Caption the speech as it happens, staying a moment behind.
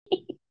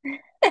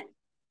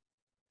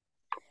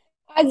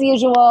As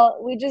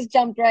usual, we just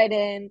jumped right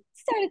in,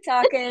 started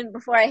talking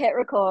before I hit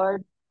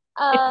record.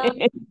 Um,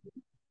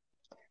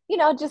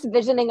 just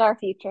visioning our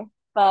future.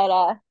 But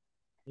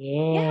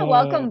yeah, Yeah.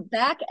 welcome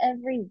back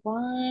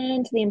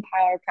everyone to the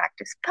Empower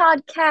Practice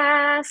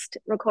podcast,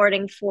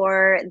 recording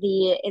for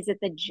the is it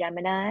the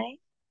Gemini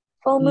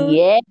full moon?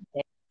 Yeah.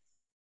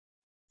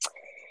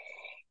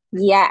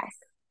 Yes.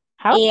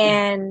 How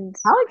And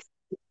how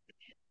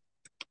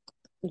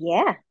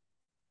yeah,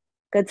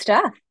 good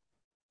stuff.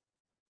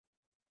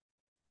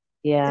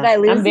 Did yeah. I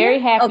I'm lose you? very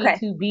happy Okay.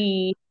 to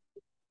be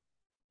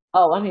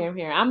I'm here, I'm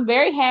here. I'm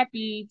very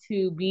happy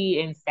to be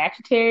in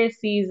Sagittarius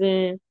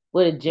season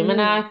with a Mm.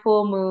 Gemini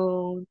full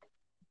moon.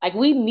 Like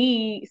we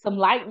need some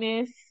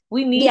lightness.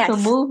 We need some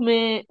Yes.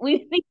 movement.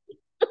 We need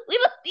we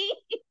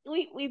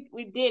don't need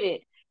we did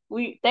it.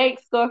 We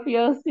thanks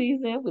Scorpio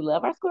season. We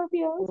love our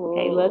Scorpios.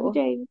 Okay, love you, Ooh.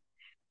 Jamie.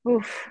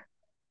 Oof.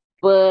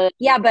 But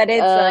Yeah, but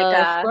it's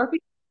like Scorpio,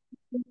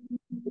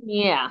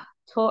 yeah.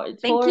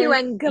 thank you Taurus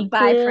and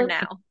goodbye for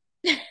eclipse. now.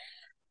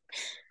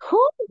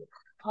 Whew,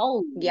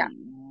 Yeah. holy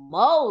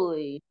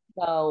moly.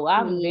 So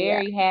I'm Yeah.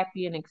 very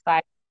happy and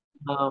excited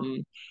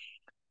um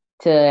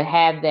to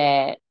have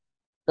that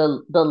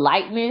the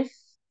lightness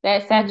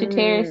that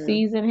Sagittarius Hmm.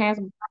 season has,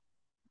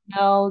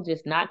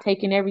 just not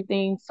taking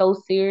everything so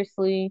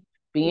seriously,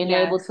 being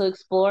able Yes. to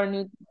explore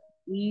new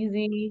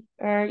easy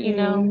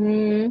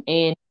Hmm.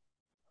 and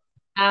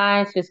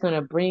it's just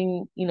gonna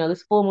bring,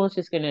 this full moon's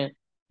just gonna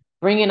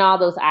bring in all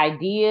those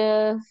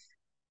ideas.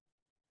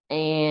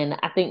 And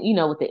I think,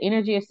 with the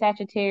energy of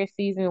Sagittarius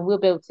season, we'll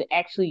be able to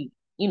actually,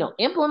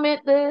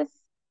 implement this.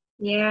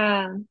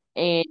 Yeah.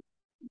 And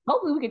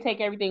hopefully we can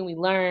take everything we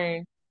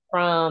learned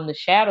from the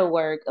shadow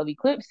work of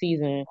eclipse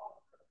season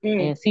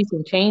Mm. and see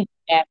some change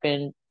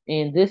happen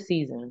in this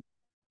season.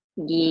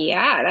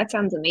 Yeah, that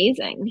sounds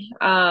amazing.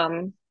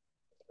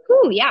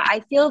 Whew, yeah,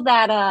 I feel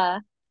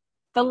that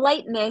the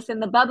lightness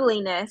and the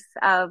bubbliness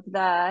of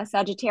the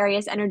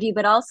Sagittarius energy,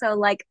 but also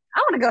like I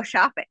want to go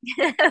shopping.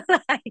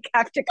 Like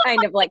have to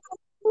kind of like,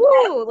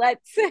 woo,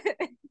 let's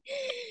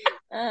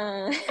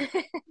uh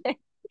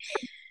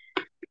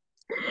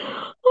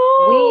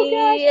Oh we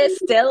gosh.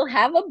 still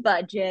have a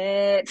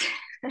budget.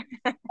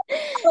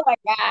 Oh my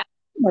God.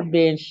 I've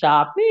been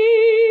shopping.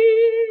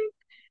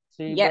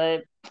 See, Yep,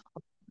 but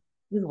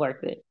it's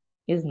worth it.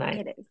 It's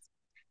nice. it is.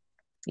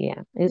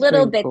 Yeah, it's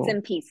Little really bits cool.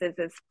 and pieces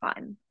is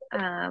fun.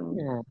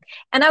 Yeah.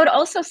 And I would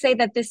also say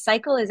that this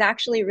cycle is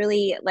actually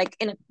really like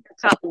in a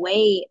top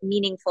way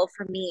meaningful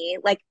for me.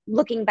 Like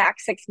looking back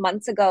 6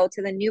 months ago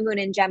to the new moon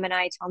in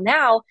Gemini till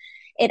now,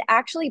 it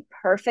actually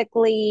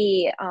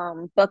perfectly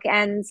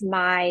bookends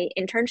my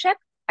internship.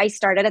 I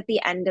started at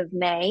the end of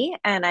May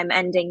and I'm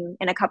ending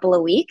in a couple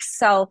of weeks.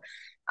 So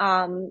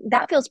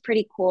that feels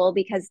pretty cool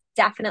because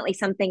definitely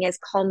something is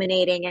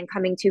culminating and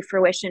coming to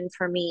fruition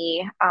for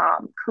me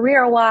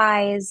career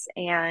wise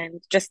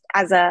and just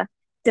as a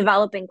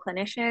developing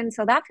clinician.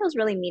 So that feels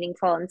really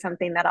meaningful and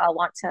something that I'll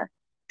want to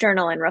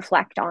journal and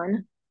reflect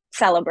on,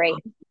 celebrate.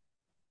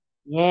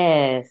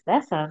 Yes,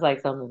 that sounds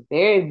like something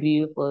very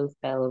beautiful to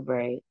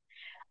celebrate.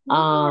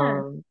 Yeah.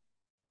 Um,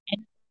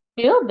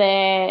 feel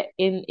that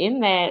in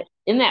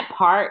that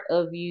part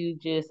of you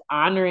just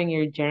honoring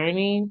your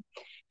journey,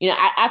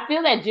 I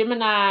feel that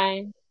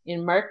Gemini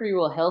and Mercury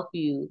will help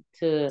you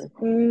to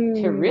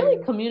really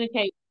Mm.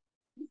 communicate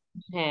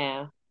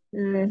have,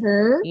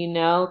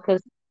 Mm-hmm.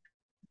 because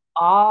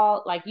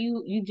all like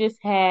you just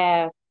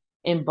have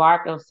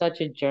embarked on such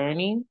a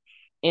journey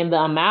and the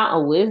amount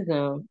of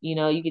wisdom, you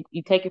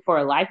take it for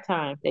a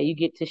lifetime that you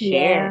get to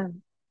share.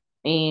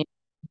 Yeah. And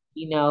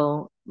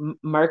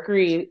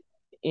Mercury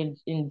in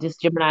this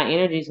Gemini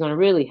energy is going to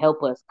really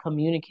help us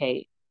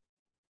communicate,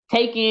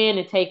 take in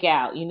and take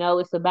out.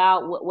 It's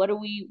about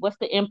what's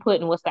the input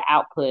and what's the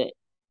output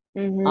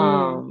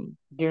Mm-hmm.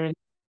 during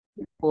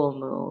the full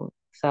moon.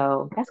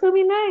 So that's gonna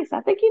be nice.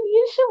 I think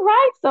you should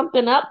write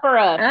something up for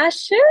us I on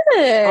should.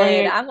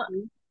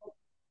 your.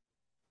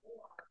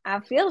 I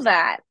feel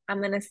that.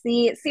 I'm gonna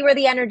see where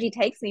the energy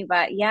takes me,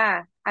 but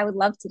yeah, I would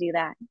love to do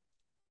that.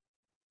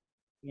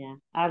 Yeah,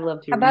 I'd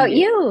love to How read about it.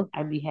 you?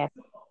 I'd be happy.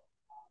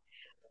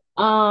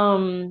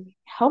 Oh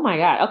my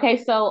God. Okay,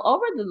 so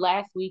over the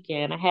last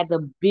weekend, I had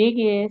the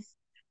biggest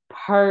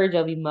purge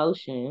of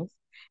emotions.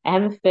 I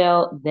haven't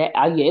felt that.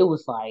 Oh yeah, it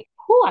was like,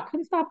 whoo, I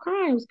couldn't stop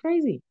crying. It was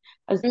crazy.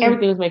 Mm.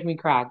 Everything was making me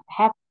cry.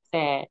 Happy,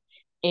 sad.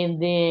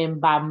 And then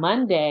by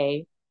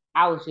Monday,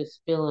 I was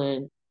just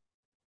feeling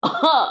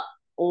 100%,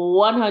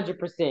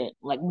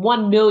 like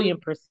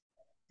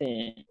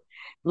 1,000,000%.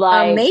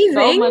 Like so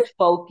Amazing. much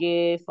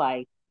focus,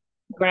 like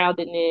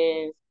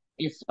groundedness,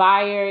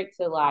 inspired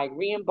to like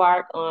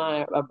re-embark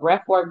on a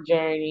breathwork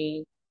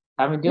journey.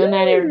 I've been doing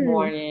that every Mm.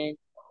 morning.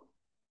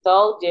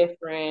 So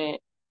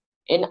different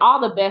in all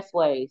the best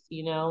ways.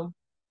 Yes.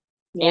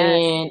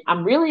 And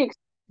I'm really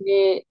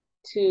excited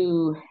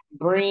to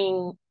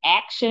bring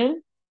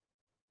action,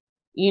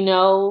 you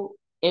know,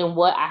 in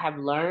what I have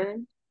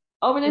learned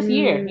over this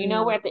year. We're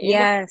Mm. at the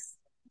Yes.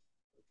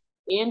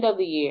 end of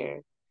the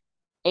year.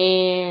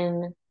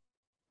 And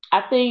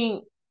I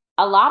think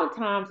a lot of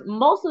times,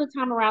 most of the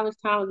time around this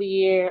time of the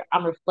year,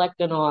 I'm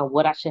reflecting on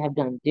what I should have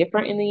done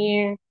different in the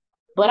year.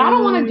 But I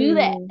don't want to do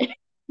that. Mm,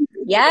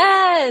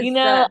 yes. You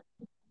know,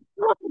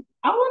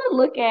 I want to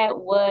look at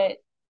what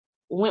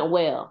went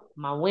well,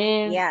 my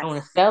wins. I Yes.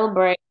 want to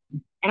celebrate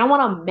and I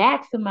want to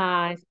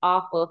maximize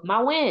off of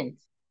my wins.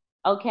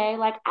 Okay.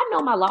 Like I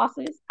know my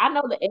losses. I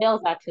know the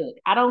L's I took.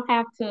 I don't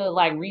have to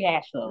like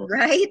rehash those.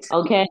 Right?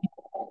 Okay.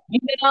 You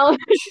know,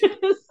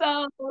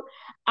 so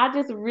I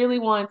just really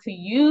want to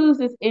use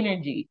this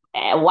energy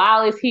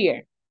while it's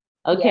here.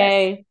 Yes.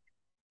 Okay.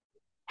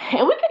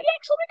 And we could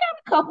actually we got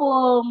a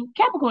couple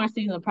Capricorn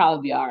season will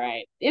probably be all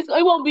right. It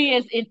won't be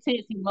as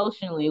intense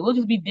emotionally. We'll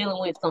just be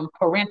dealing with some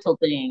parental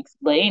things.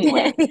 But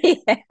anyway,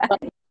 Yeah. but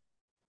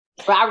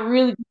I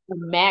really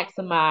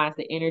maximize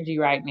the energy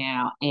right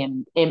now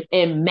and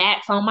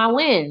max on my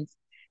wins.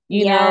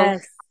 You know,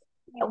 Yes.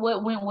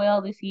 what went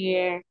well this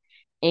year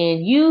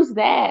and use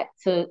that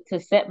to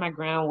set my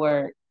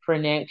groundwork for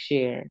next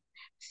year.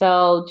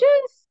 So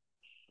just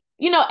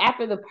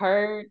after the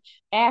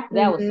purge, after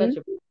that was such Hmm.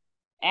 a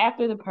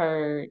after the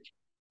purge,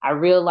 I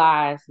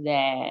realized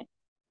that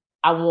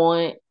I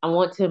want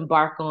to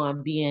embark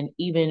on being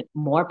even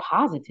more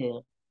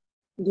positive.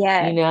 You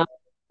Yes. know,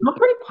 I'm a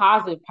pretty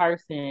positive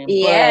person, but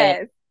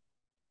Yes.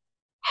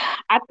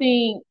 I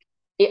think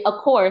of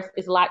course,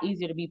 it's a lot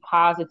easier to be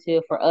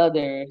positive for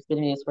others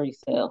than it is for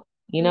yourself.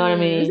 You know what I Mm.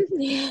 mean?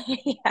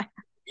 Yeah.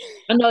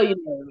 I know you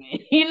know what I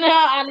mean.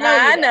 I know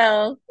you I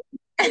know.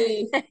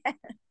 know.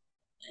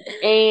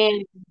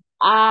 And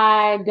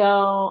I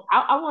don't,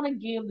 I want to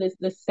give this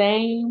the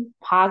same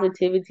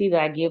positivity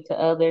that I give to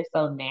others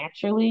so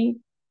naturally.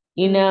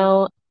 You Mm.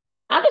 know,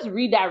 I'm just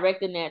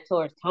redirecting that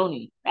towards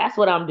Tony. That's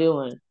what I'm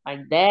doing.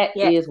 Like that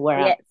Yes. is where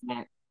I'm Yes.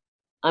 at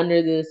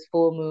under this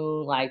full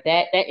moon. Like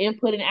that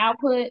input and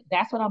output,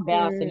 that's what I'm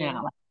balancing Mm.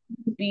 out. Like,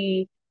 to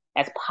be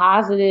as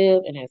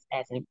positive and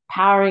as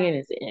empowering and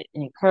as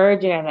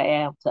encouraging as I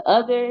am to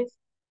others,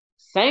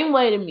 same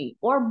way to me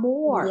or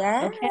more.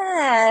 Okay.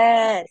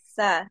 Yes.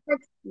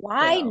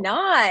 Why So,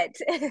 not?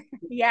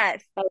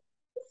 Yes. so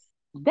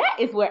that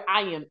is where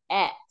I am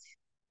at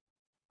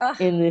Oh,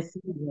 in this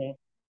season.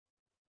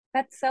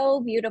 that's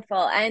so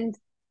beautiful. And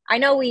I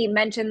know we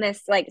mention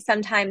this like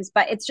sometimes,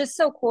 but it's just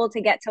so cool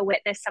to get to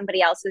witness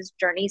somebody else's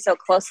journey so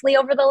closely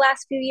over the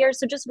last few years.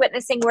 So just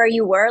witnessing where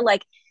you were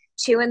like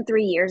 2 and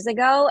 3 years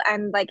ago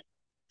and like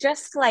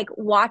just like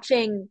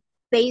watching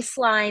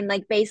baseline,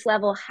 like base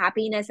level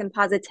happiness and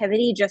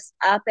positivity just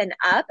up and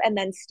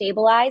then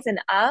stabilize and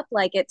up.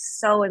 Like it's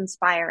so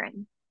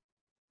inspiring.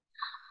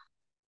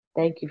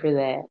 Thank you for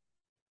that.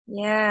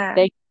 Yeah.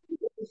 Thank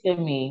you for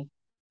me.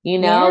 You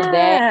know that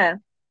Yeah.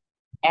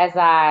 as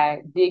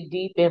I dig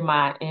deep in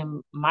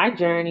my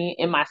journey,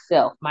 in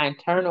myself, my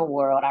internal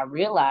world, I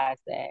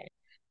realized that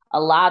a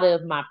lot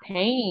of my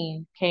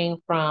pain came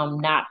from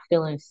not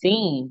feeling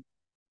seen,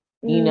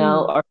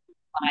 Mm. or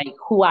like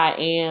who I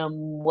am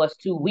was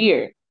too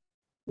weird.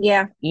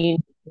 Yeah. You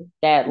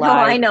that No,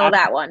 I like know I'm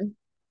that one.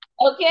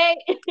 okay.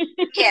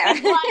 Yeah.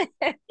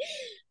 Like,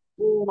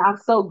 and I'm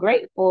so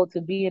grateful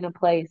to be in a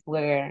place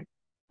where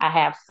I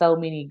have so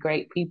many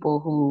great people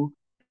who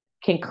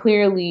can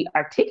clearly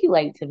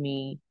articulate to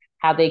me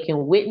how they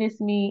can witness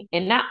me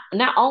and not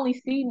only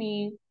see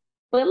me,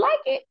 but like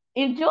it,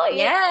 enjoy it, and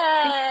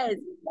Yes.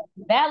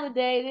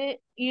 validate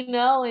it,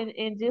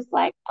 and just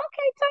like,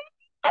 okay, Tony,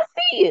 I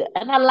see you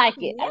and I like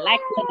it. I like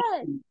what I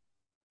Yes. see.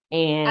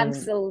 And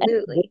that's good.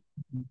 Absolutely.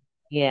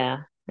 Yeah,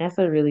 that's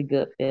a really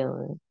good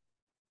feeling.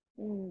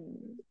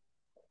 Mm.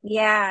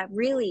 Yeah,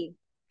 really,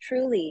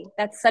 truly.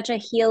 That's such a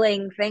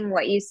healing thing,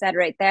 what you said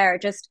right there.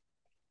 Just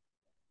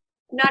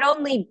not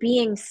only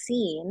being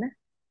seen,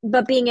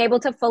 but being able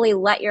to fully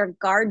let your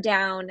guard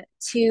down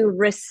to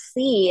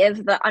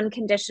receive the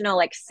unconditional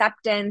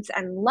acceptance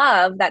and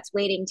love that's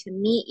waiting to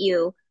meet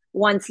you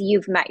once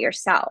you've met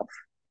yourself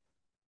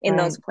in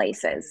those Right.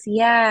 places.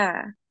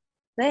 Yeah,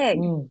 big,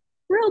 Mm,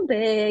 real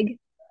big.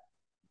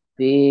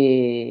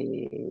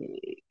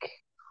 big.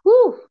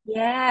 Whew.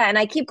 Yeah, and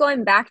I keep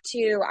going back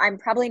to I'm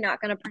probably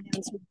not going to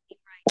pronounce her name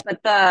right,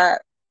 but the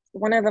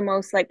one of the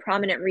most like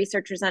prominent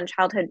researchers on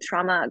childhood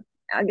trauma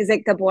is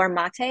it Gabor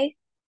Mate?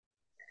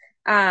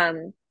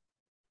 Um,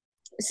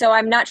 so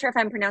I'm not sure if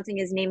I'm pronouncing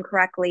his name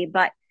correctly,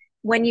 but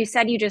when you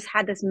said you just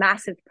had this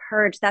massive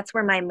purge, that's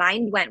where my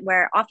mind went.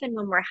 Where often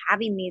when we're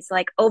having these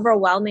like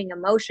overwhelming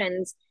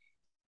emotions,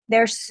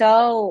 they're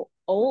so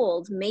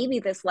old, maybe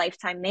this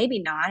lifetime, maybe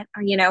not,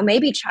 or,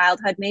 maybe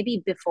childhood,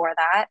 maybe before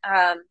that.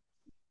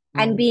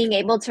 And Mm. being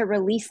able to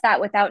release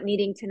that without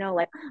needing to know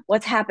like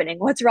what's happening,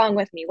 what's wrong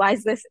with me, why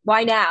is this,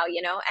 why now,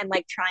 and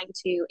like trying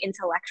to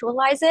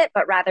intellectualize it,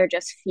 but rather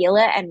just feel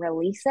it and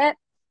release it.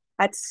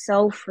 That's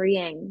so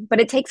freeing, but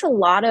it takes a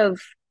lot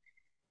of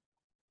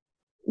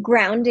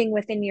grounding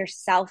within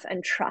yourself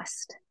and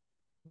trust.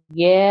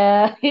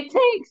 Yeah,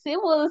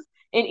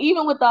 and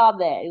even with all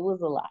that, it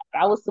was a lot.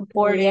 I was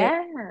supported.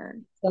 Yeah.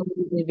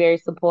 Somebody was very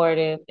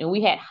supportive, and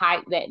we had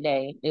hike that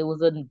day. It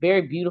was a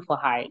very beautiful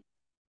hike.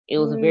 It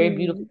was a very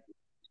beautiful Mm.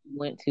 we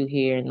went to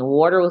here, and the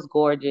water was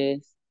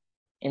gorgeous.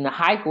 and the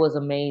hike was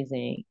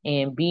amazing.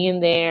 And being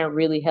there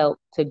really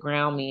helped to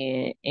ground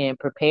me and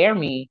prepare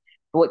me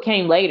for what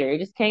came later. It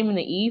just came in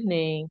the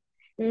evening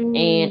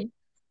and Mm,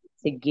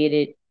 to get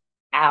it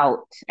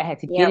out. I had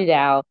to get yep. it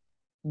out.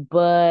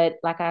 But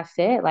like I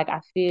said, like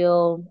I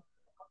feel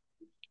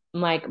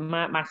like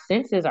my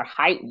senses are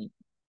heightened,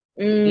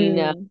 you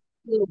know, Mm,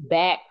 feel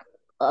back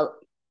uh,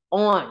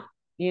 on, I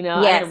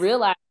didn't yes.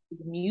 realize it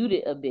was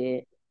muted a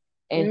bit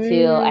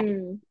until I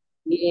Mm,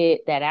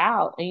 get that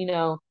out.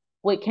 And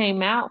what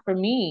came out for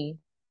me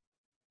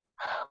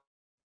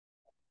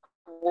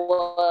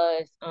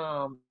was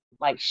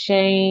like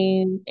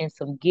shame and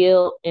some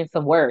guilt and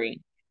some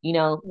worry, and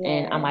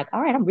I'm yeah. like,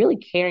 all right, I'm really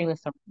carrying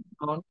this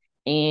around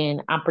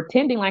and I'm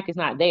pretending like it's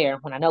not there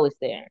when I know it's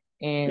there.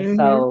 And Mm-hmm.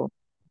 so,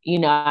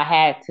 I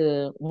had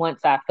to,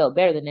 once I felt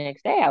better the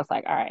next day, I was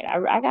like, all right,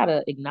 I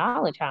gotta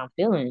acknowledge how I'm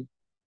feeling,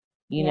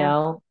 you Yeah.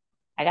 know,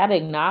 I gotta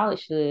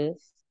acknowledge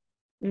this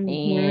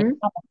and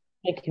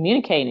Mm-hmm.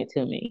 communicate it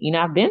to me.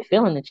 I've been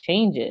feeling the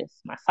changes.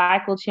 My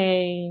cycle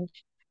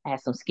changed. I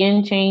had some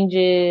skin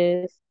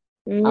changes.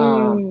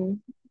 Um, Mm,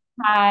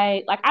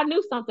 I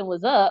knew something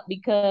was up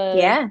because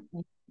yeah.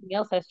 nothing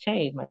else has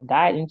changed. My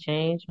diet didn't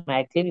change, my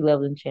activity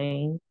level didn't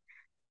change.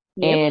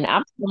 Yep. And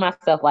I'm telling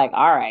myself, like,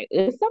 all right,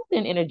 there's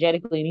something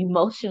energetically and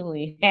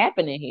emotionally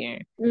happening here.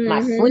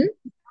 My sleep,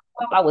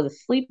 Mm-hmm. I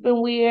was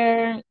sleeping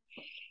weird.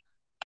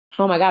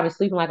 Oh my God, I've been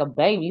sleeping like a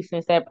baby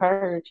since that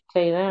purge,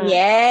 tell you that.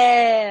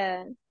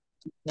 Yeah.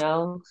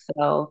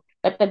 So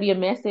let that be a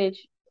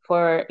message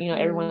for,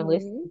 everyone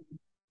listening.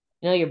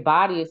 Mm-hmm. Your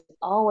body is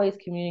always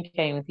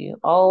communicating with you,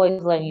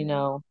 always letting you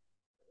know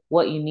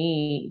what you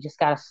need. You just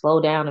gotta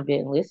slow down a bit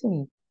and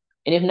listen.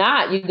 And if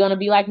not, you're gonna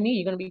be like me.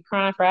 You're gonna be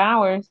crying for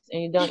hours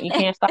and you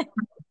can't stop.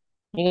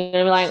 You're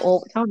gonna be like,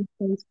 "Well, Tony,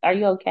 please, are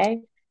you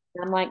okay?"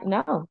 And I'm like,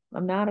 "No,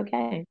 I'm not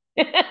okay."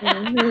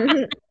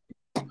 Mm-hmm.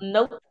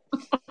 Nope.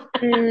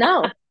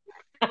 No.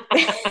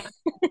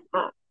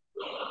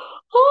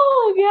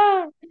 Oh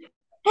yeah.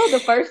 Oh, the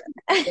first.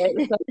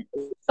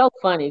 It's so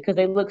funny because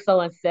they look so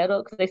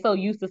unsettled because they're so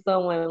used to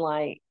someone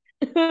like,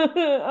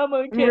 "I'm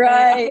okay."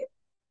 Right.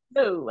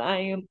 No, I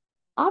am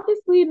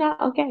obviously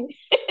not okay.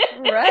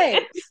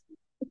 Right.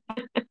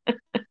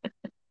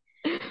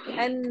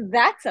 And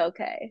that's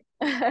okay.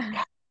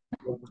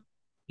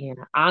 Yeah,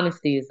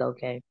 honesty is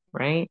okay,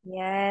 right?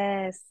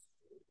 Yes.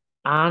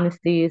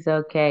 Honesty is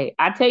okay.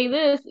 I tell you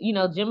this,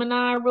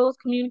 Gemini rules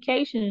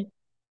communication.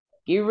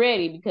 Get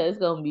ready because it's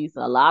gonna be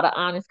a lot of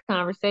honest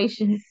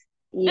conversations.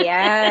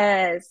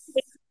 Yes.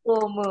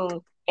 Full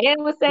moon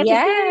and with Sagittarius.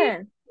 Yeah.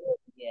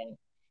 Yeah.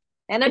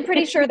 And I'm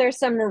pretty sure there's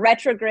some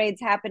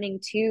retrogrades happening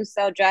too.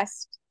 So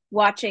just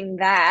watching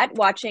that,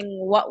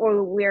 watching what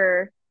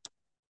we're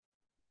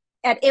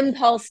at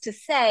impulse to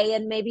say,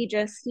 and maybe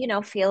just,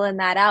 feeling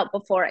that out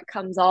before it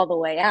comes all the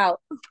way out.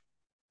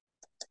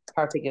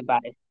 Perfect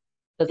advice.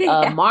 Because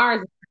Yeah.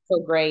 Mars is so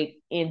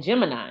great in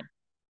Gemini.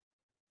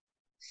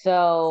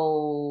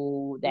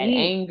 So that Mm,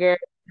 anger,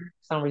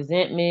 some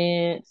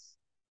resentments,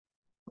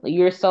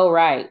 you're so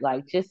right.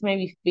 Like just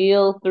maybe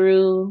feel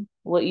through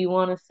what you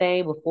want to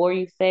say before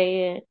you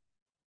say it.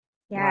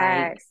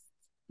 Like, yes.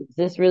 is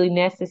this really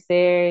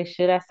necessary?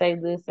 Should I say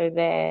this or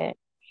that?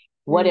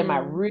 What am I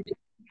Mm, really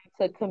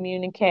trying to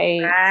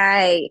communicate?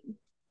 right.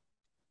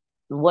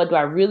 What do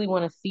I really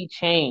want to see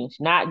change?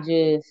 Not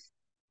just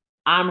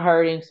I'm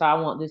hurting, so I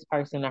want this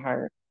person to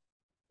hurt.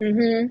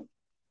 Mm-hmm.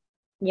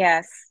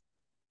 Yes.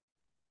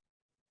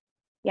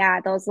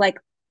 Yeah, those like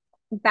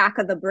back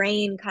of the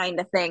brain kind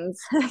of things.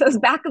 Those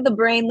back of the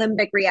brain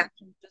limbic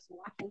reactions, just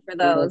watching for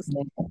those.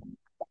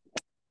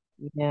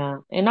 Yeah.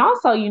 And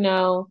also,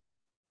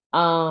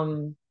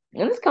 and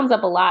this comes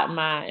up a lot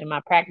in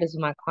my practice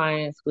with my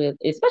clients with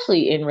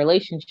especially in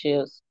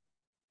relationships.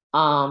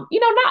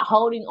 Not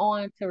holding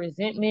on to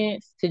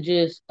resentments to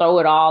just throw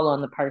it all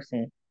on the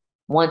person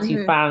once you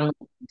Mm-hmm. finally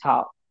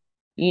talk.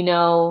 you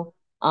know.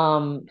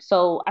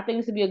 So I think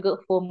this would be a good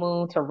full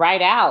moon to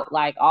write out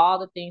like all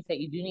the things that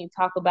you do need to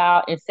talk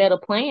about and set a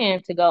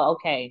plan to go,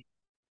 okay,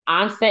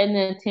 I'm setting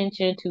the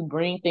intention to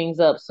bring things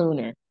up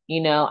sooner.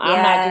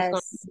 I'm not just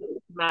gonna Yes. put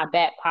it in my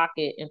back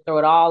pocket and throw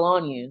it all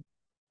on you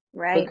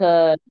Right.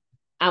 because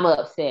I'm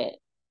upset.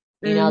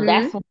 Mm-hmm.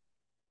 That's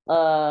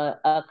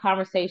a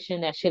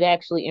conversation that should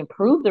actually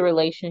improve the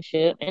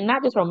relationship and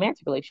not just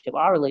romantic relationship,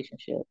 our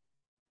relationship.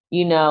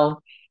 You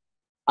know,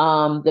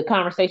 the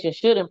conversation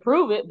should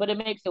improve it, but it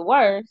makes it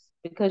worse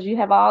because you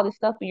have all this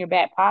stuff in your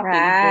back pocket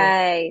you feel like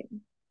Right.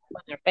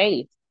 in their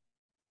face.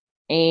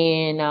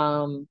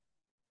 And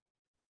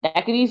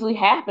that could easily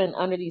happen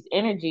under these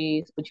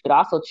energies, but you could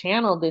also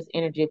channel this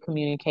energy of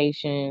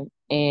communication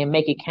and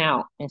make it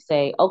count and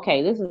say,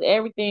 okay, this is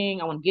everything.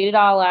 I want to get it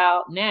all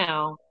out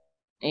now.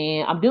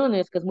 And I'm doing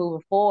this because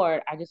moving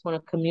forward, I just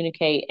want to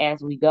communicate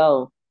as we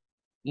go,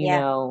 you Yeah.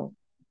 know,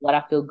 what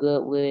I feel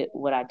good with,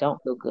 what I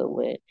don't feel good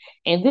with.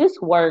 And this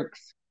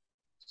works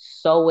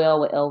so well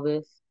with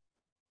Elvis.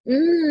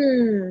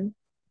 Mm.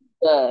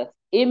 Does.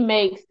 It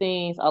makes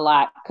things a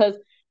lot because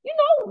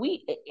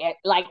we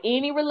like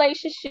any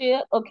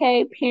relationship,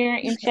 okay,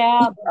 parent and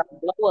child, there are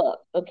blow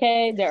up,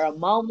 okay. There are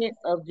moments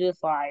of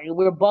just like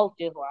we're both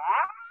just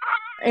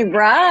like,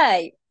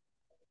 Right.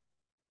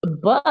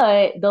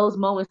 but those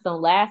moments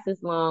don't last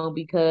as long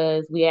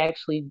because we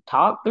actually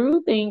talk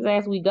through things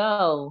as we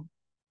go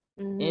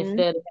Hmm.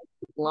 instead of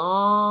a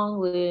long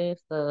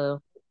list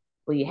of,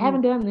 well, you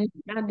haven't done this,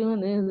 you're not doing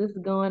this, this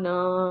is going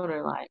on,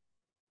 or like,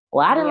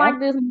 well, I didn't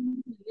Yep. like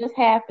this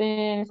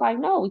happened. It's like,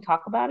 no, we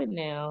talk about it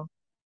now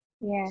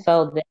Yes.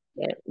 so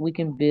that we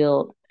can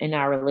build in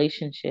our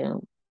relationship.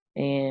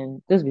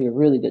 And this will be a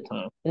really good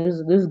time. This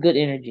is good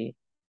energy.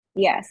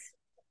 Yes.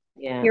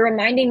 Yeah. You're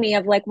reminding me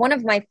of like one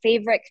of my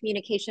favorite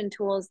communication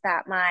tools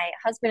that my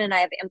husband and I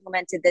have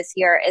implemented this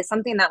year is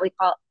something that we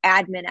call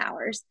admin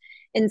hours.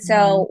 And Mhm.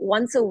 so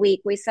once a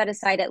week, we set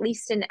aside at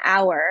least an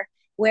hour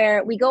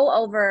where we go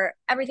over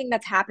everything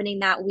that's happening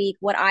that week,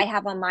 what I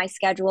have on my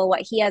schedule,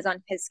 what he has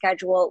on his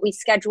schedule. We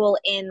schedule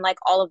in like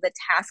all of the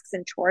tasks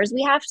and chores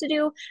we have to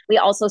do. We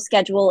also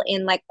schedule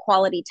in like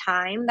quality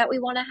time that we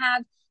want to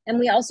have. And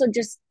we also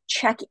just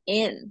check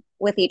in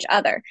with each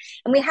other.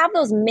 And we have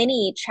those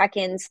mini check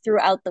ins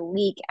throughout the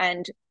week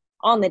and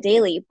on the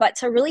daily, but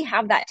to really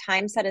have that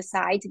time set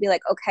aside to be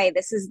like, okay,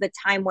 this is the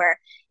time where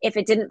if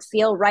it didn't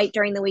feel right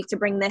during the week to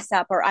bring this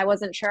up, or I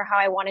wasn't sure how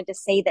I wanted to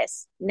say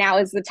this, now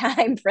is the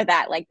time for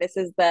that. Like this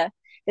is the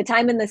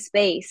time and the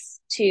space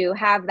to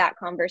have that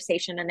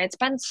conversation. And it's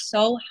been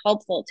so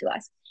helpful to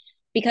us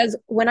because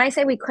when I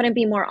say we couldn't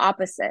be more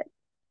opposite,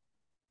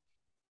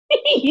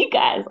 You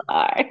guys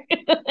are.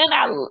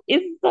 And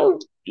it's so in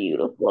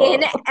beautiful.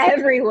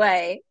 every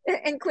way,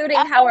 including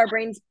how our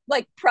brains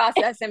like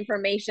process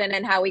information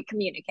and how we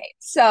communicate.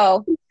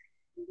 So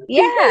Because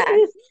yeah.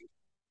 it's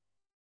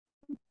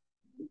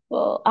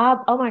well,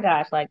 oh my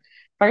gosh, like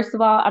first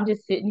of all, I'm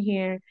just sitting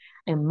here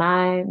and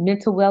my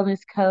mental wellness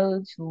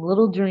coach,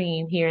 little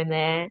dream here and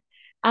there.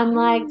 I'm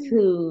like Mm.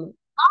 to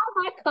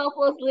all my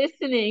couples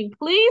listening,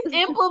 please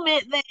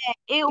implement that.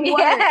 It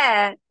works.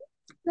 Yeah.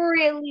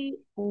 Really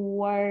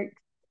works.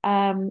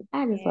 I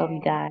just love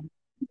you Yeah. guys.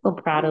 I'm so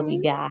proud of you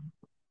Mm. guys.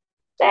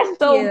 That's Thank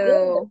so good.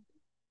 you.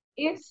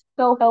 It's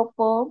so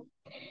helpful.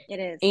 It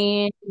is.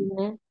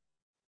 And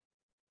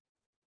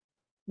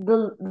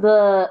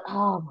the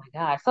oh my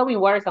gosh, so many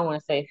words I want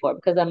to say for it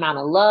because the amount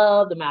of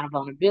love, the amount of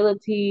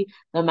vulnerability,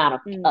 the amount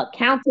of Mm.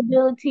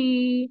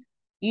 accountability,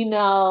 you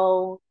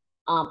know,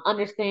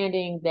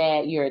 understanding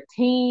that you're a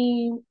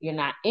team, you're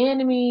not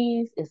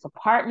enemies, it's a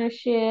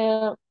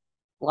partnership,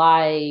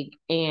 like,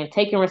 and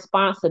taking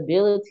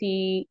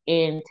responsibility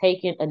and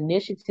taking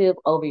initiative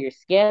over your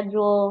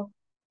schedule,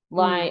 Mm.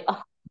 like,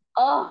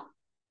 oh,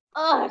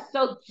 it's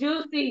so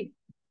juicy,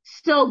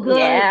 so good.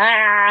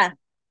 Yeah.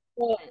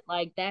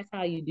 Like that's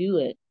how you do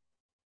it.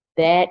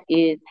 That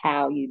is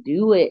how you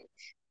do it.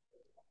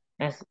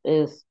 That's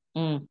is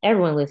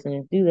everyone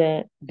listening. Do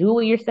that. Do it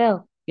with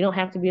yourself. You don't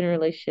have to be in a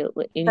relationship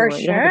with For anyone.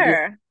 You don't have to do it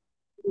sure.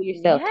 with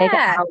yourself. Take an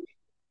Yeah. hour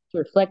to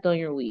reflect on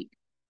your week.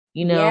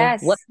 You know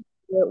Yes.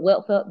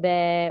 what felt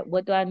bad.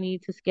 What do I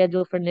need to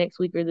schedule for next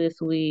week or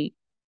this week?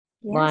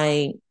 Yes.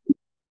 Like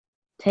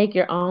take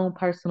your own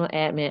personal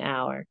admin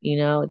hour. You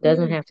know it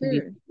doesn't have to be.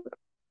 Hmm.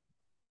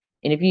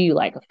 And if you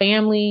like a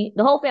family,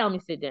 the whole family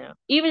sit down.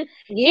 Even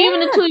the Yeah.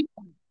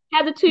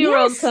 have the 2 year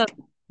olds Yes.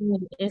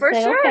 come and For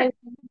say, okay, sure.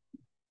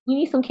 we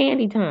need some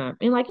candy time.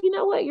 And like, you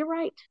know what? You're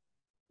right.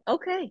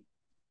 Okay.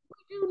 We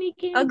do need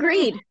candy time.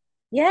 Agreed.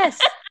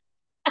 Yes.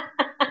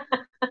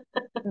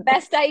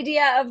 Best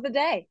idea of the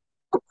day.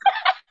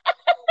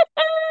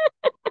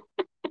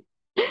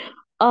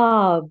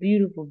 Oh,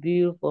 beautiful,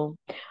 beautiful.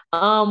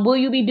 Will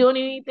you be doing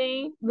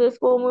anything this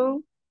full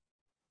moon?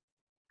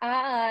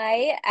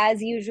 I,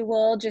 as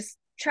usual, just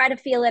try to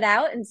feel it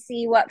out and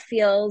see what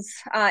feels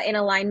in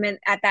alignment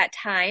at that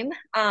time.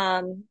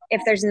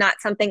 If there's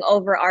not something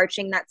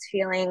overarching that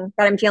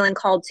I'm feeling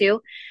called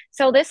to.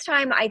 So this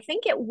time, I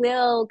think it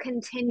will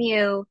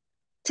continue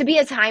to be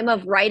a time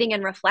of writing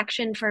and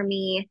reflection for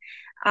me.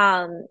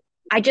 Um,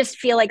 I just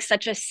feel like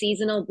such a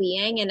seasonal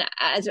being, and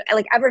as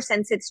like ever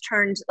since it's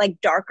turned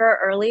like darker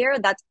earlier,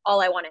 that's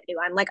all I want to do.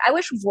 I'm like, I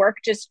wish work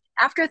just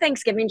after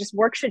Thanksgiving, just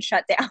work should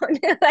shut down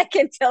like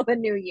until the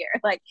new year.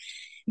 Like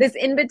this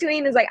in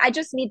between is like I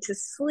just need to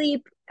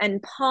sleep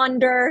and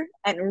ponder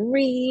and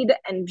read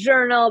and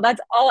journal.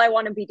 That's all I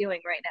want to be doing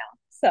right now.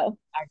 So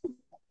I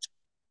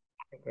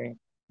agree.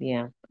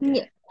 Yeah.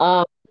 yeah.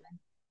 Um,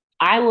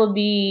 I will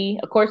be,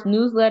 of course,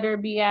 newsletter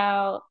be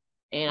out,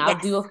 and I'll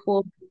do Yes. a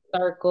full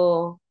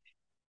circle.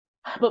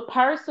 But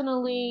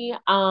personally,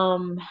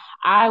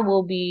 I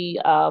will be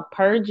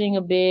purging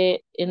a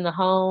bit in the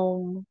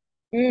home,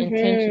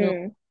 intentional.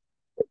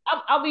 Mm-hmm.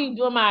 I'll be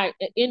doing my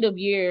end of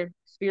year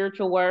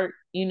spiritual work,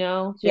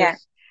 Yeah.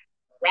 just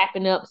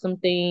wrapping up some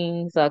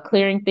things,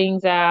 clearing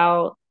things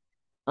out,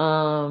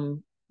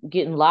 um,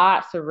 getting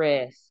lots of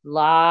rest,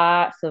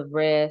 lots of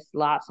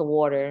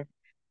water,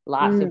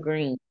 lots of Mm.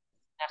 green.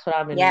 That's what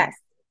I've been. Yes.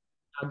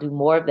 I'll do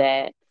more of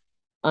that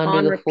under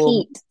On the full moon.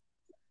 repeat.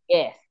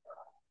 Yes,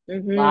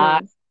 Mm-hmm.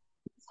 lots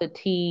of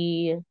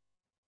tea,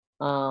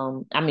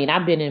 I mean,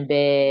 I've been in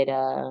bed.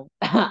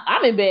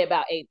 I'm in bed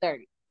about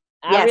 8:30.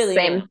 I Yes, really am.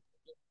 same.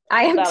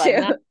 I am About like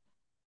too. 9.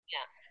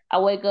 I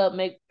wake up,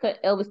 make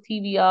cut Elvis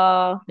TV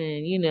off,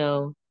 and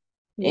Yep.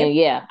 and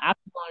yeah, I'm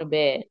going to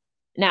bed.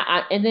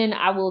 Now, and then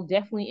I will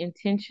definitely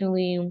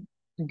intentionally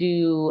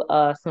do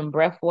some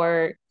breath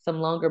work,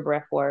 some longer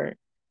breath work,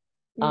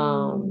 um,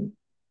 Mm,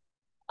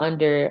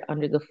 under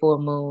the full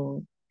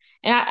moon.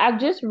 And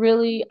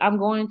I'm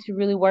going to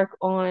really work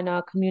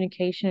on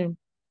communication.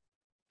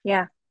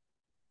 yeah,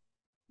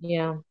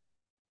 Yeah,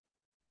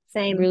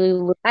 same. really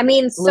look, I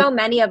mean, look, so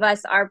many of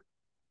us are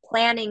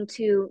planning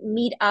to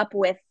meet up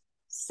with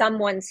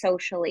someone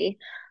socially.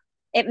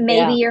 It may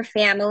be yeah, your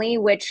family,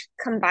 which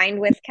combined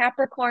with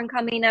Capricorn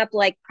coming up,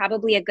 like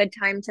probably a good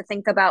time to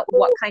think about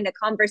what kind of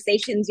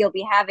conversations you'll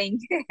be having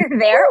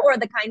there, or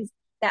the kinds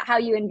that how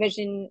you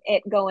envision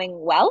it going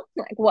well,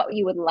 like what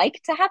you would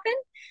like to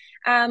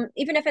happen.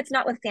 Even if it's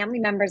not with family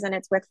members and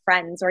it's with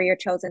friends or your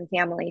chosen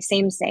family,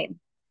 same,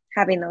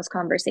 having those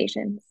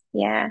conversations.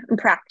 Yeah, I'm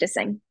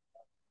practicing.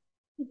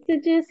 to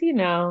just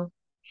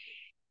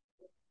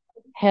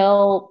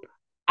help.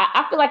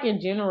 I feel like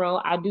in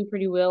general, I do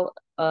pretty well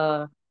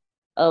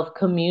of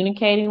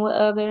communicating with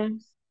others,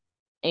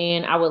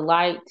 and I would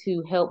like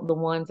to help the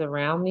ones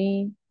around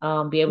me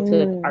be able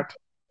to Mm, articulate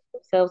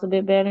themselves a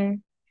bit better,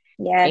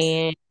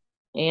 yes.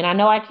 and I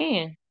know I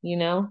can.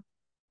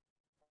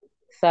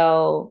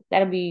 So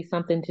that'll be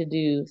something to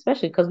do,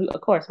 especially because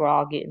of course, we're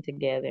all getting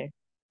together.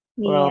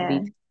 We're all Yeah.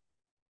 be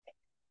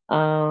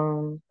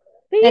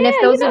but And if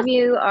yeah, those of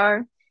you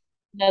are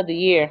another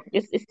year.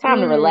 It's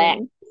time to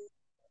relax. mm,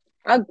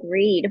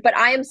 agreed. But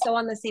I am so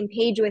on the same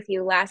page with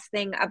you. Last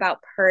thing about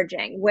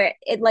purging, where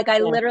it like I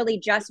Yeah. literally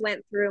just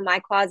went through my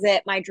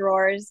closet, my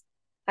drawers,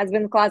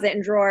 husband's closet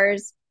and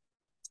drawers,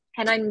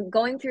 and I'm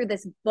going through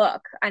this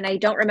book, and I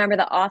don't remember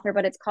the author,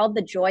 but it's called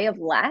The Joy of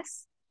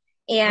Less.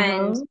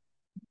 And Uh-huh.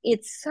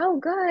 it's so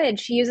good.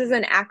 She uses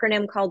an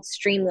acronym called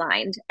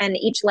Streamlined, and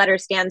each letter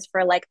stands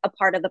for like a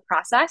part of the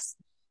process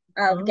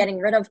of Uh-huh. getting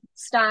rid of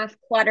stuff,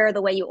 clutter,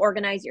 the way you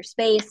organize your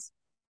space.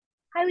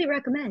 Highly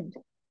recommend.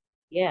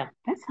 Yeah,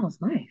 that sounds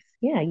nice.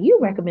 Yeah, you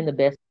recommend the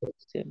best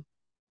books too.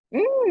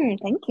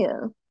 Thank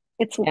you.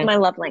 It's Yeah, my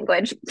love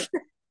language.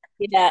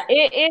 yeah,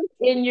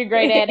 and you're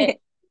great at it.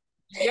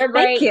 You're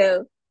Thank great.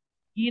 you.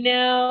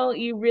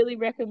 You really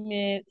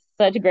recommend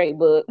such great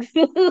books.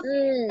 Thank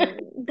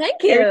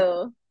Every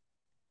you.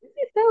 This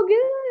is so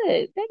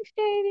good. Thanks,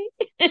 Shady.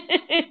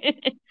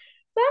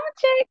 So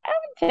I'm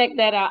gonna check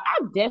that out. I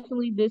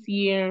definitely this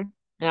year,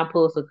 and I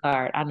pulled a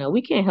card. I know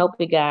we can't help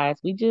it, guys.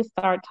 We just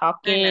start I know.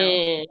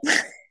 talking.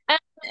 I know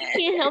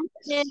we can't help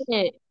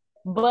it.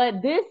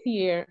 But this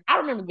year, I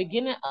remember the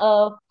beginning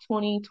of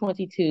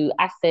 2022,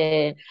 I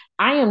said,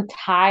 I am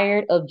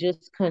tired of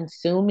just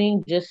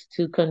consuming just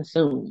to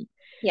consume.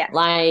 Yes.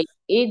 Like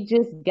it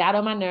just got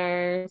on my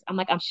nerves. I'm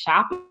like, I'm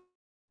shopping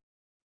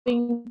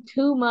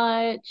too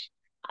much.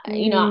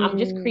 I'm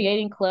just Mm,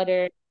 creating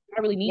clutter. I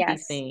really need these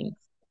yes. things.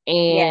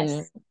 And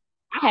Yes.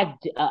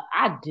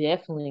 I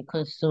definitely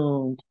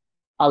consumed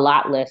a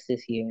lot less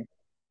this year.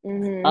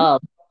 Hmm. A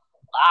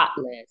lot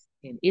less.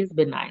 And it's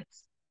been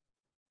nice.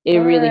 It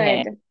really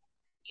has. Good.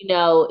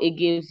 It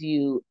gives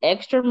you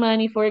extra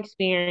money for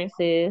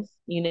experiences,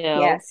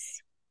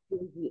 Yes.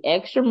 gives you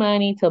extra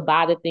money to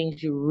buy the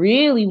things you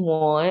really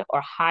want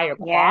or higher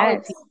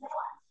Yes. quality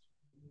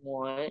you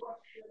want,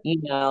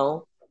 you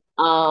know.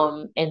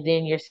 And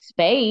then your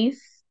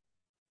space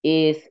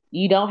is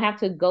you don't have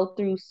to go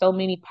through so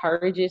many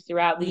purges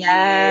throughout the year.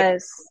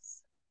 Yes.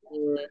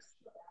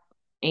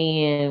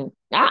 And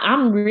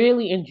I'm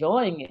really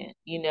enjoying it,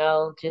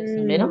 just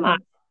minimize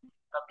Mm,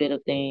 a bit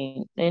of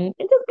things and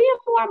just being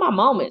more in my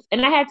moments.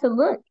 And I had to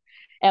look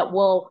at,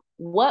 well,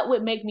 what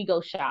would make me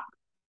go shop?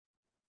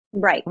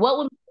 right. What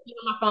would make me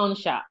on my phone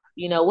to shop?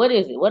 What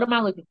is it? What am I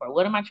looking for?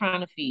 What am I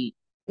trying to feed?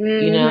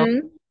 You know?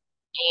 Hmm.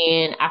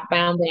 And I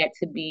found that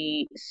to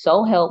be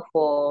so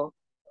helpful.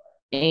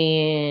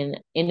 And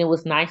it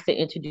was nice to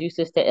introduce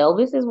us to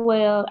Elvis as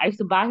well. I used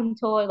to buy him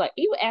toys. Like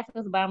he would ask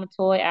us to buy him a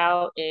toy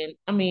out, and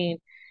I mean,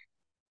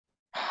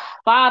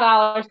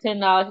 $5,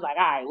 $10, like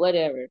all right,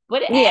 whatever.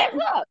 But it Yeah.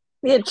 adds up.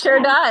 It sure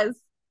does.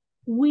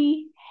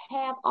 We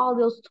have all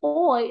those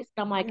toys.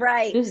 I'm like,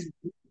 Right. this is,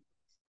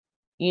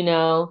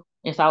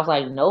 And so I was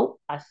like, nope.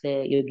 I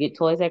said, you'll get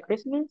toys at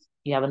Christmas.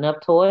 You have enough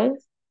toys,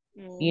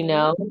 you Hmm.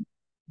 know.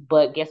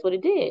 But guess what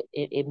it did?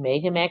 It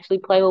made him actually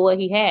play with what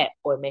he had,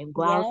 or it made him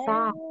go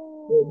outside.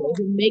 It Yeah. made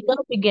him make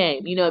up the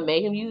game. It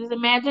made him use his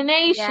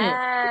imagination.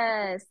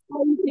 Yes.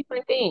 All these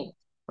different things,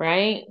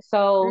 right?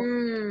 So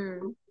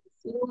Mm.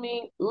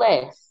 consuming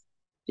less,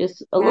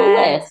 just a little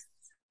less.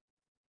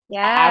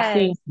 Yes. I've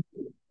seen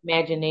Yes.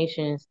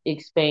 imaginations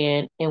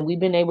expand, and we've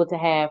been able to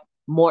have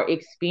more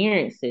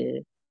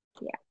experiences,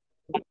 Yeah.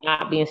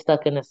 not being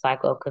stuck in the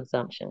cycle of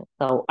consumption.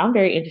 So I'm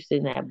very interested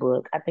in that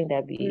book. I think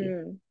that'd be,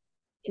 Mm.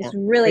 yeah, It's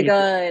really pretty cool.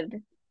 good.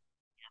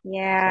 So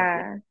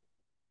yeah.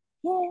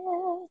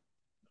 Yeah.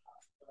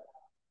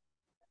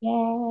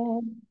 Yeah.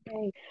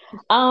 Yay.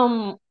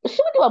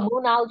 Should we do a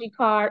Moonology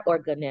card or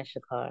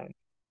Ganesha card?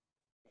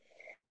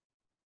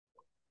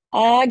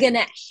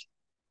 Ganesh.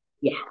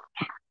 Yeah,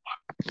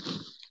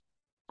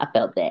 I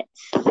felt that.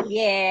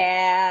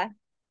 Yeah.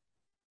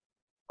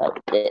 Felt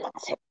it.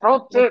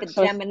 Felt With the it.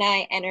 So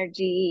Gemini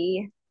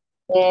energy.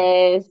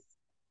 yes.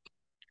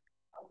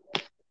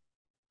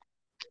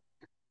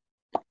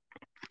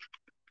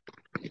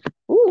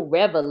 Ooh,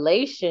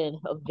 revelation.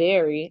 A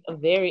very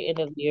end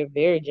of the year,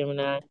 very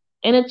Gemini.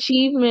 An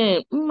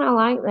achievement. I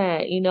like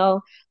that.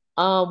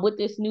 With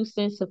this new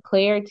sense of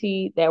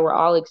clarity that we're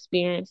all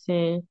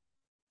experiencing,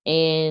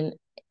 and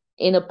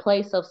in a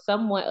place of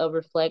somewhat of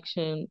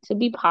reflection, to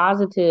be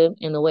positive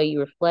in the way you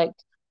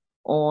reflect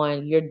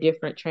on your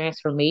different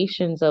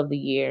transformations of the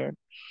year,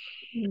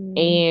 Mm.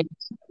 and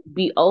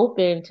be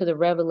open to the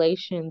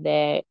revelation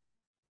that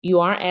you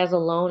aren't as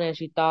alone as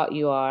you thought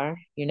you are.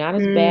 You're not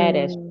as bad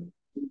as Mm.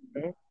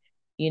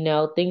 you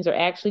were. Things are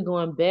actually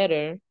going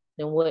better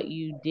than what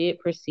you did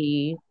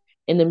perceive.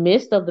 In the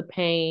midst of the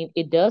pain,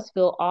 it does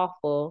feel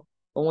awful,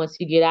 but once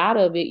you get out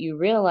of it, you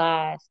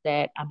realize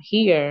that I'm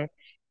here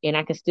and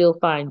I can still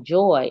find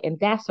joy. And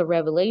that's a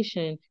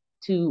revelation,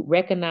 to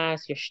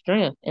recognize your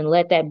strength and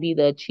let that be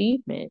the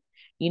achievement.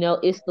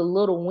 It's the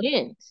little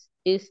wins.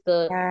 It's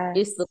the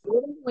Yes.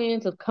 little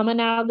wins of coming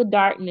out of the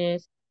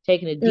darkness,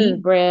 taking a deep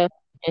Mm. breath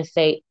and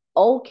say,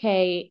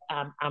 okay,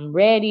 I'm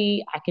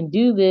ready. I can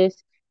do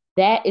this.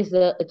 That is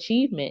the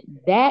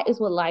achievement. That is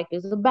what life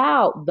is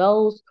about.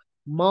 Those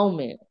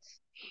moments,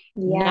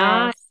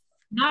 not Yes.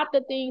 not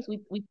the things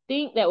we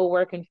think that we're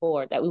working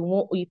for, that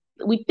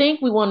we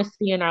think we want to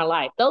see in our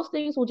life. Those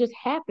things will just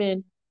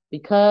happen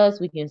because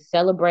we can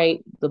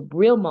celebrate the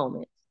real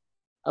moments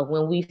of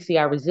when we see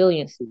our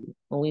resiliency,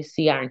 when we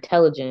see our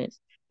intelligence,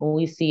 when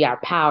we see our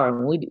power,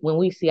 when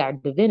we see our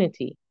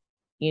divinity.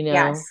 You know,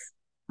 Yes.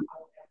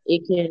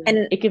 it can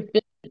And it can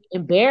feel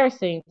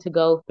embarrassing to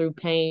go through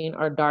pain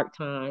or dark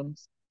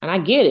times. And I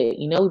get it,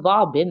 we've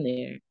all been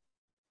there.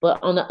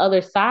 But on the other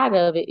side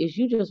of it is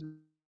you just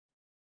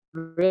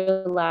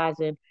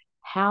realizing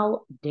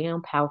how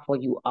damn powerful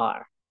you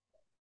are.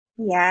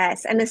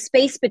 yes. And the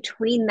space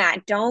between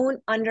that,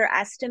 don't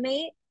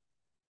underestimate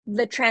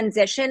the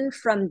transition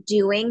from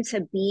doing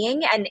to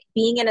being, and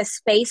being in a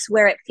space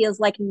where it feels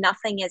like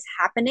nothing is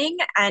happening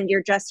and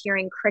you're just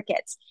hearing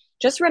crickets.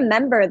 Just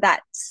remember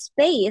that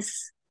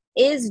space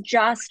is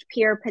just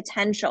pure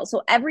potential.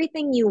 So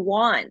everything you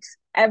want,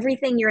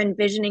 everything you're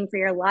envisioning for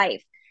your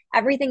life,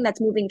 everything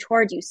that's moving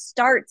towards you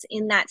starts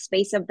in that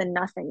space of the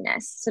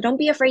nothingness. So don't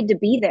be afraid to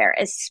be there,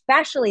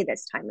 especially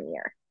this time of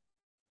year.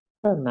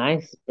 A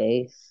nice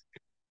space.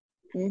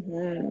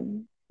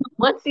 Mm-hmm.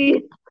 Once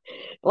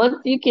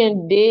you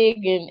can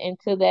dig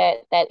into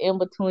that in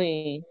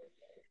between,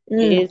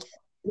 Mm, it's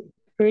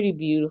pretty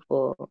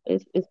beautiful.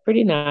 It's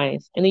pretty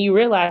nice. And then you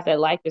realize that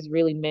life is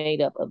really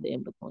made up of the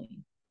in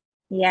between.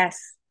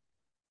 yes,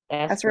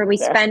 That's that's where we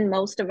that's spend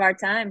most of our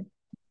time.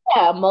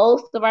 Yeah,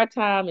 most of our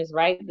time is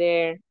right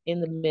there in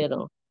the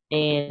middle.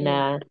 And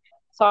Mm.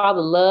 so all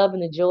the love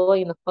and the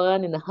joy and the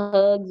fun and the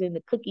hugs and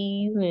the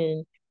cookies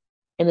and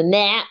the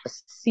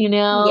naps,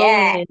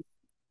 Yeah. and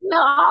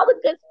all the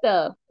good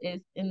stuff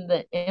is in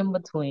the in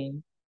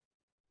between.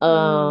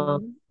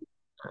 Um,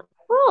 Mm.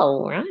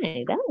 all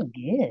right, that was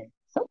good.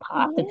 So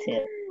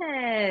positive.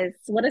 Yes.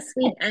 What a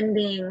sweet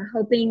ending.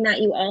 Hoping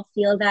that you all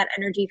feel that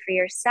energy for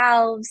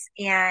yourselves.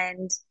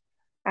 And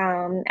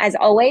as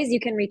always, you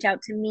can reach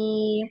out to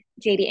me,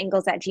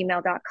 jdingles at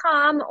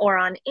gmail.com, or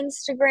on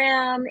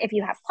Instagram if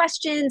you have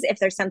questions, if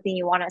there's something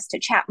you want us to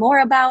chat more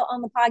about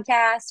on the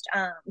podcast.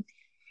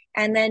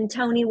 And then,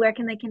 Tony, where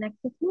can they connect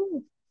with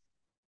you?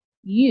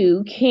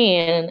 You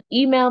can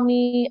email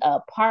me,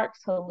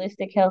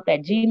 parksholistichealth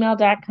at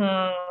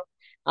gmail.com.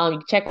 You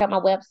can check out my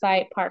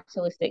website,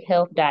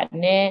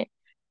 parksholistichealth.net.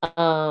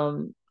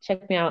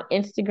 Check me out on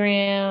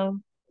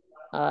Instagram,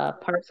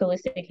 Parks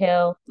Holistic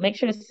Health. Make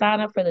sure to sign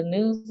up for the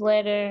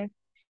newsletter.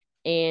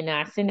 And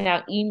I send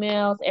out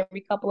emails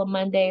every couple of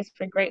Mondays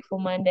for Grateful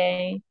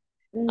Monday.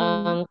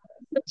 Mm.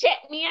 So check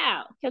me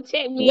out. Come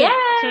check me out.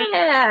 Trying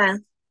Yeah.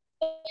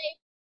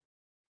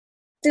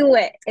 Do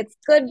it. It's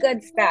good,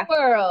 good the stuff.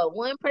 world,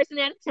 one person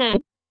at a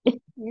time.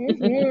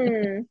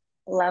 Hmm.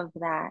 Love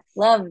that.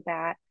 Love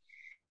that.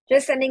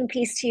 Just sending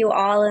peace to you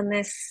all in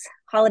this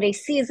holiday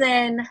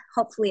season.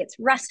 Hopefully, it's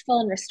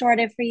restful and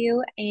restorative for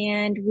you.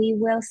 And we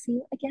will see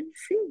you again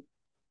soon.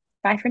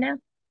 Bye for now.